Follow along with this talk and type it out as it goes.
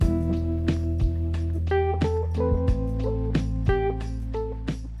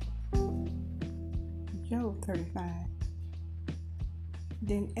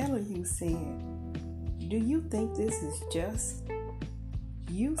Then Elihu said, "Do you think this is just?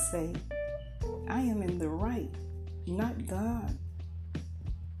 You say, I am in the right, not God.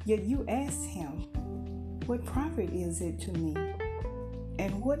 Yet you ask him, what profit is it to me?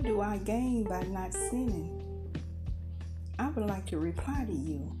 And what do I gain by not sinning?" I would like to reply to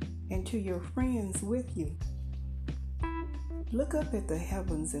you and to your friends with you. Look up at the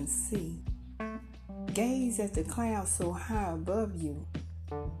heavens and see. Gaze at the clouds so high above you.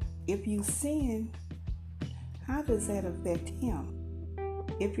 If you sin, how does that affect him?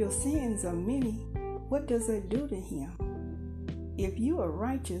 If your sins are many, what does that do to him? If you are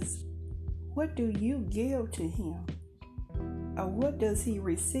righteous, what do you give to him? Or what does he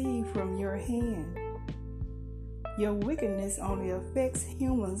receive from your hand? Your wickedness only affects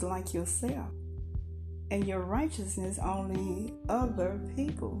humans like yourself, and your righteousness only other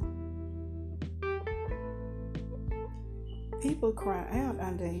people. People cry out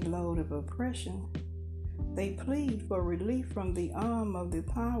under a load of oppression. They plead for relief from the arm of the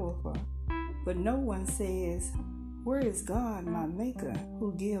powerful, but no one says, "Where is God, my Maker,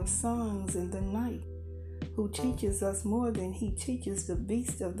 who gives songs in the night, who teaches us more than he teaches the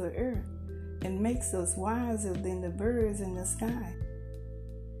beasts of the earth, and makes us wiser than the birds in the sky?"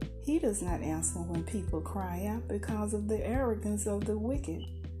 He does not answer when people cry out because of the arrogance of the wicked.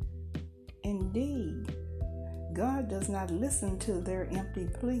 Indeed, God does not listen to their empty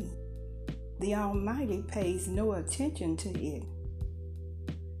plea. The Almighty pays no attention to it.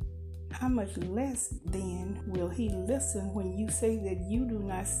 How much less then will he listen when you say that you do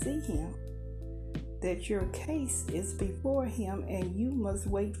not see him, that your case is before him and you must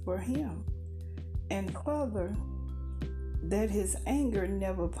wait for him, and further, that his anger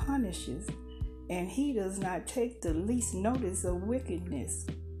never punishes, and he does not take the least notice of wickedness.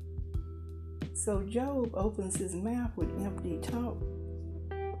 So Job opens his mouth with empty talk.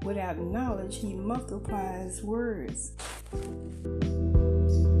 Without knowledge, he multiplies words.